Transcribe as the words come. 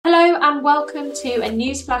and welcome to a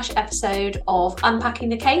Newsflash episode of Unpacking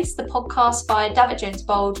the Case, the podcast by Davitt Jones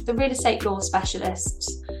Bould, the real estate law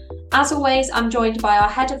specialist. As always, I'm joined by our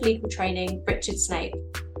head of legal training, Richard Snape.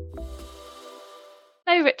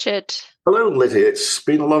 Hello, Richard. Hello, Lizzie. It's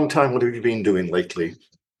been a long time. What have you been doing lately?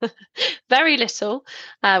 Very little.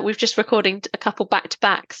 We've just recorded a couple back to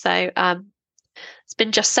back, so it's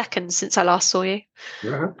been just seconds since I last saw you.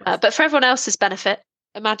 Yeah. But for everyone else's benefit,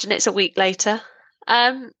 imagine it's a week later.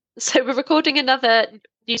 So we're recording another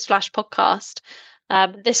Newsflash podcast.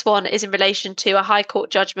 This one is in relation to a High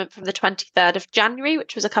Court judgment from the 23rd of January,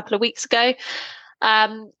 which was a couple of weeks ago.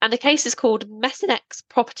 And the case is called Messinex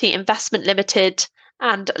Property Investment Limited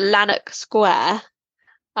and Lanark Square.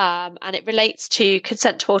 And it relates to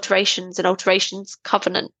consent to alterations and alterations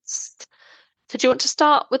covenants. So do you want to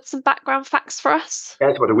start with some background facts for us? Yeah,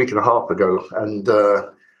 it's about a week and a half ago, and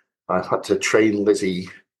I've had to train Lizzie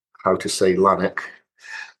how to say Lanark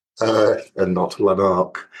and not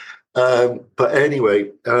Lanark. But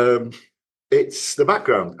anyway, it's the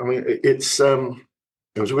background. I mean, it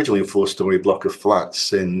was originally a 4-story block of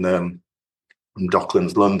flats in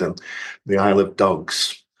Docklands, London, the Isle of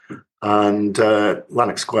Dogs. And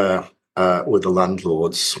Lanark Square were the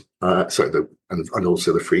landlords, and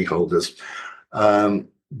also the freeholders.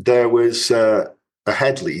 There was a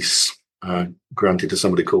head lease granted to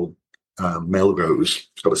somebody called Melrose.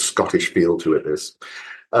 It's got a Scottish feel to it, this.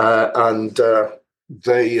 And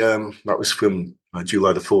they that was from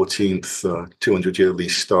July the 14th, 200-year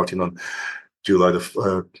lease starting on July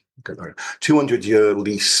the 200-year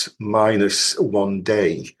lease minus 1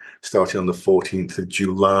 day starting on the 14th of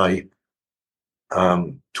July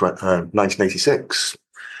 1986.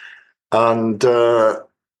 And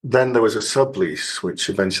then there was a sublease, which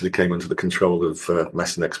eventually came under the control of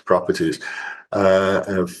Messinex Properties,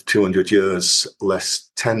 of 200 years less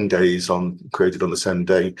 10 days created on the same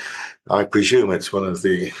day. I presume it's one of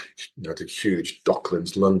the huge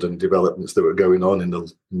Docklands, London developments that were going on in the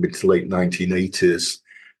mid to late 1980s,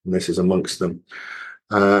 and this is amongst them.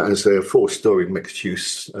 As a 4-story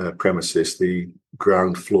mixed-use premises, the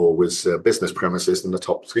ground floor was business premises, and the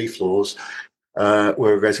top 3 floors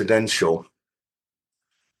were residential.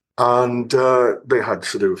 And they had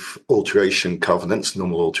sort of alteration covenants,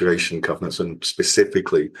 normal alteration covenants, and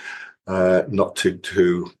specifically not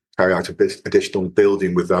to carry out additional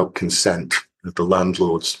building without consent of the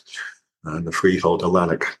landlords and the freeholder,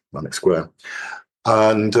 Lanark Square.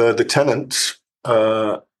 And the tenant,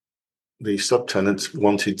 the subtenants,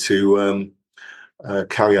 wanted to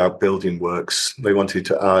carry out building works. They wanted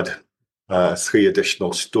to add 3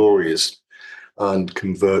 additional stories and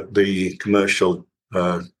convert the commercial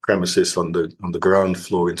premises on the ground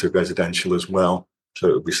floor into residential as well. So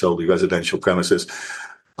it would be solely residential premises.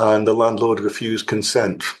 And the landlord refused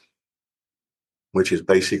consent, which is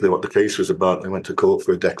basically what the case was about. They went to court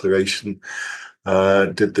for a declaration.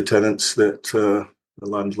 Did the tenants that the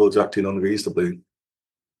landlord's acting unreasonably?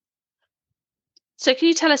 So can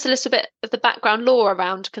you tell us a little bit of the background law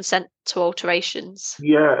around consent to alterations?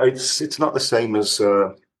 Yeah, it's not the same as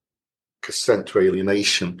consent to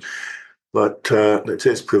alienation. But it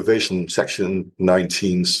is provision, section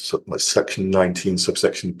 19,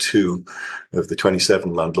 subsection 2 of the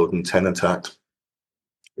 27 Landlord and Tenant Act,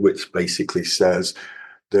 which basically says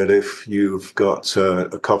that if you've got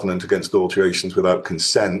a covenant against alterations without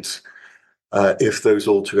consent, if those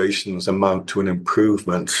alterations amount to an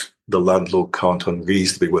improvement, the landlord can't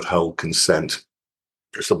unreasonably withhold consent.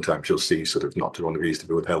 Sometimes you'll see sort of not to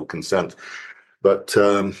unreasonably withheld consent. But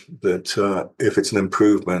that if it's an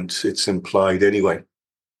improvement, it's implied anyway.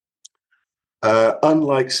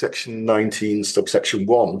 Unlike section 19, subsection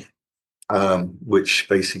 1, which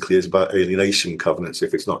basically is about alienation covenants,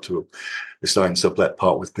 if it's not to assign sublet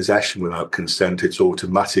part with possession without consent, it's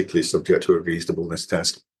automatically subject to a reasonableness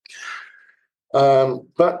test.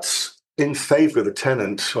 But in favour of the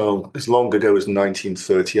tenant, well, as long ago as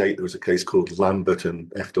 1938, there was a case called Lambert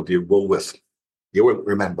and F.W. Woolworth. You won't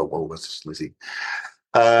remember Woolworth, Lizzie.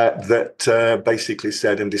 That basically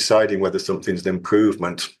said, in deciding whether something's an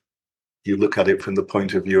improvement, you look at it from the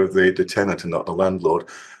point of view of the tenant and not the landlord.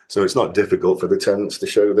 So it's not difficult for the tenants to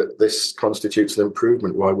show that this constitutes an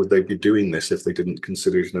improvement. Why would they be doing this if they didn't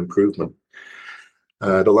consider it an improvement?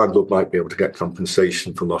 The landlord might be able to get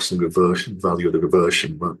compensation for loss and reversion, value of the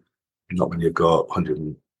reversion, but not when you've got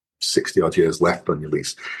 160 odd years left on your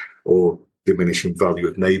lease, or diminishing value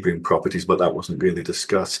of neighbouring properties, but that wasn't really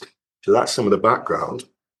discussed. So that's some of the background.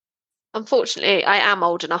 Unfortunately, I am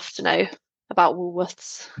old enough to know about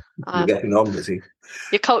Woolworths. You're getting on, Lizzie.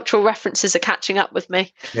 Your cultural references are catching up with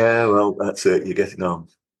me. Yeah, well, that's it. You're getting on.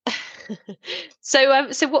 So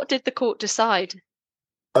what did the court decide?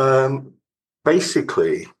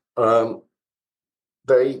 Basically,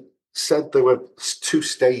 they said there were two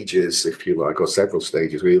stages, if you like, or several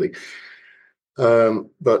stages, really.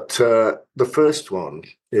 But the first one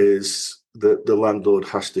is that the landlord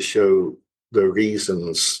has to show the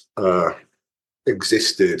reasons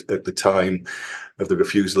existed at the time of the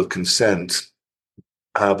refusal of consent.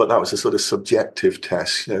 But that was a sort of subjective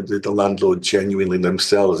test. Did the landlord genuinely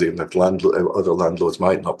themselves, even if other landlords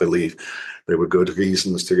might not believe there were good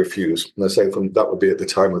reasons to refuse? And I say that would be at the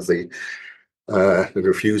time of the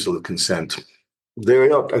refusal of consent.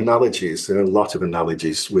 There are analogies. There are a lot of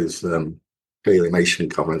analogies with alienation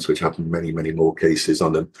covenants, which have many, many more cases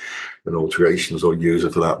on them than alterations or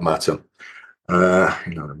user for that matter.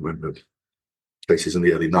 Remember cases in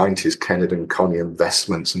the early 90s, Kennedy and Connie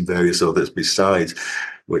Investments and various others besides,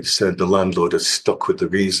 which said the landlord has stuck with the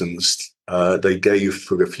reasons they gave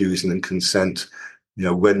for refusing and consent.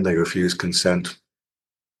 When they refuse consent,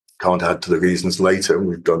 can't add to the reasons later. And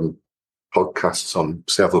we've done podcasts on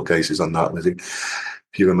several cases on that, Lizzie,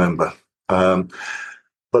 if you remember.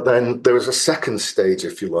 But then there was a second stage,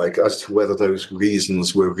 if you like, as to whether those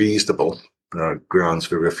reasons were reasonable grounds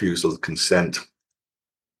for refusal of consent.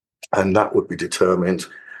 And that would be determined,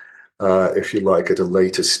 if you like, at a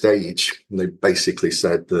later stage. And they basically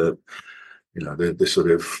said that, the sort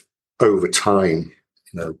of over time,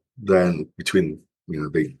 then between,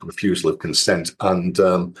 the refusal of consent and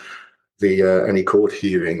any court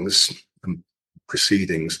hearings and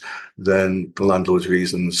proceedings, then the landlord's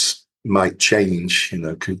reasons might change,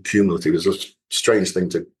 cumulatively. It's a strange thing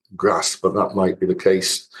to grasp, but that might be the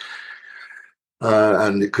case.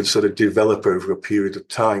 And it could sort of develop over a period of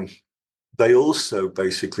time. They also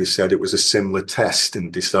basically said it was a similar test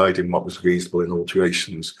in deciding what was reasonable in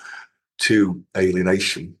alterations to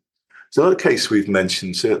alienation. It's another case we've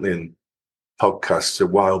mentioned, certainly in podcasts a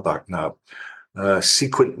while back now,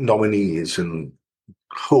 Sequent Nominees and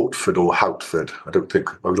Hautford or Hautford. I don't think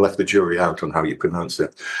I left the jury out on how you pronounce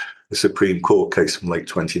it. The Supreme Court case from late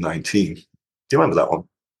 2019. Do you remember that one?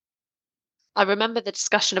 I remember the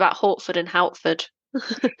discussion about Hautford and Hautford.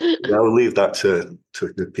 Yeah, I'll leave that to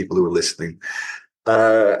the people who are listening.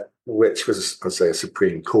 Which was, I'd say, a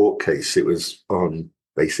Supreme Court case. It was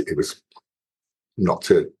it was not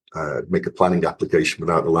to make a planning application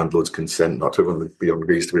without the landlord's consent, not to be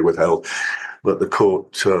unreasonably withheld. But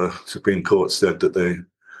the Supreme Court said that the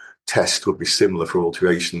test would be similar for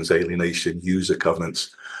alterations, alienation, user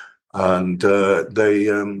covenants, and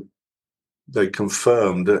they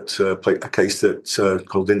confirmed that a case that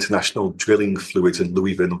called International Drilling Fluids and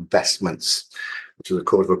Louisville Investments, which was a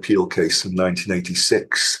Court of Appeal case in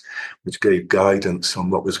 1986, which gave guidance on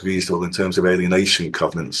what was reasonable in terms of alienation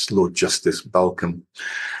covenants. Lord Justice Balcom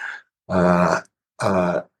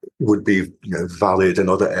would be valid in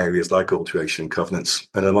other areas like alteration covenants.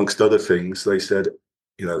 And amongst other things, they said,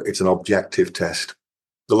 it's an objective test.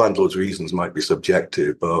 The landlord's reasons might be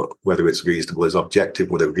subjective, but whether it's reasonable is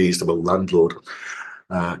objective. Would a reasonable landlord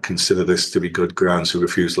consider this to be good grounds for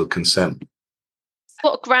refusal of consent?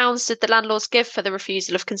 What grounds did the landlords give for the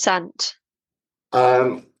refusal of consent?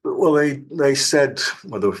 Well, they said,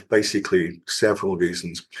 there were basically several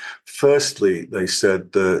reasons. Firstly, they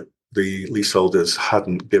said that the leaseholders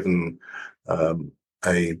hadn't given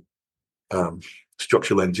a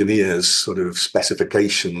structural engineers sort of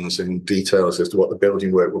specifications and details as to what the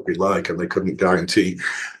building work would be like, and they couldn't guarantee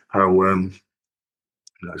how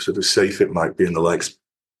sort of safe it might be and the likes.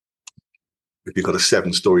 If you've got a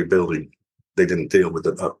 7-story building, they didn't deal with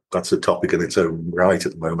it. That's a topic in its own right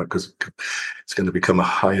at the moment, because it's going to become a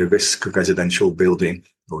higher risk residential building,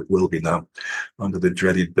 or it will be now, under the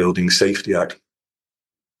dreaded Building Safety Act.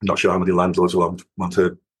 I'm not sure how many landlords will want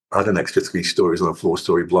to add an extra 3 stories on a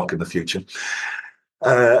 4-story block in the future.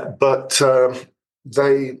 But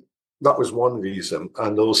that was one reason.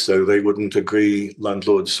 And also they wouldn't agree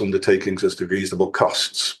landlords' undertakings as to reasonable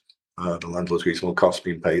costs, the landlord's reasonable costs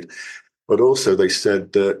being paid. But also they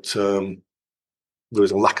said that there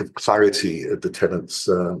was a lack of clarity of the tenants'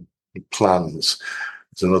 plans.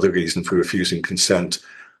 It's another reason for refusing consent.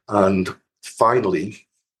 And finally,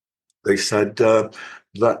 they said that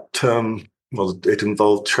it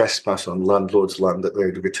involved trespass on landlord's land that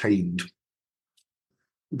they'd retained.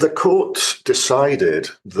 The court decided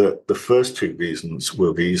that the first 2 reasons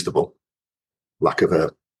were reasonable: lack of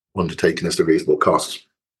a undertaking as to reasonable costs,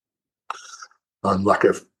 and lack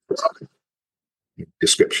of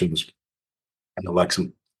descriptions and the likes of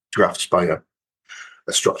drafts by a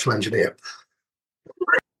structural engineer.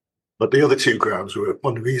 But the other 2 grounds were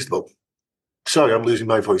unreasonable. Sorry, I'm losing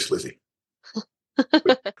my voice, Lizzie.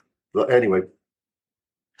 But anyway,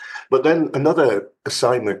 But then another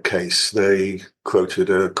assignment case, they quoted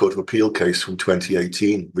a Court of Appeal case from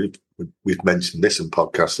 2018. We've mentioned this in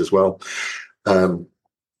podcasts as well. Number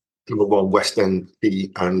one, West End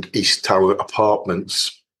and East Tower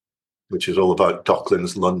Apartments, which is all about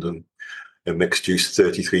Docklands, London, a mixed-use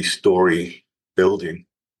 33-storey building.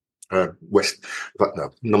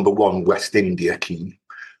 Number one, West India Quay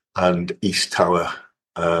and East Tower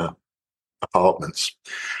Apartments,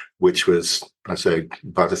 which was, I say,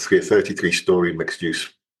 about a 33-storey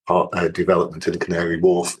mixed-use development in Canary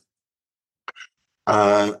Wharf,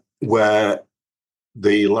 where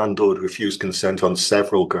the landlord refused consent on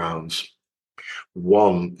several grounds.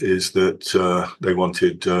 One is that they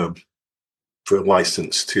wanted, for a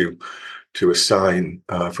license to assign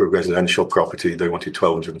for a residential property, they wanted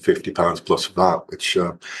 £1,250 plus VAT, which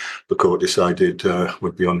the court decided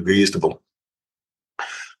would be unreasonable.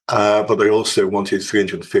 But they also wanted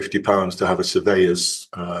 £350 to have a surveyor's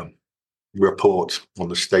report on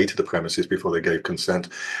the state of the premises before they gave consent,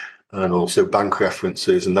 and also bank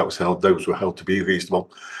references, and those were held to be reasonable.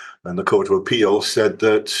 And the Court of Appeal said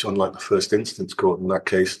that, unlike the first instance court in that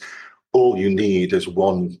case, all you need is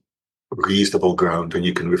one reasonable ground and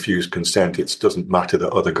you can refuse consent. It doesn't matter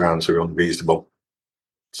that other grounds are unreasonable.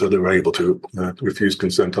 So they were able to refuse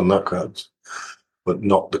consent on that grounds, but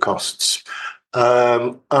not the costs.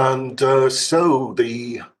 So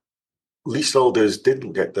the leaseholders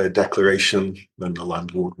didn't get their declaration and the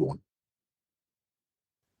landlord won.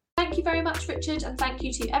 Thank you very much, Richard, and thank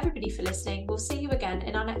you to everybody for listening. We'll see you again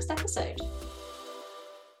in our next episode.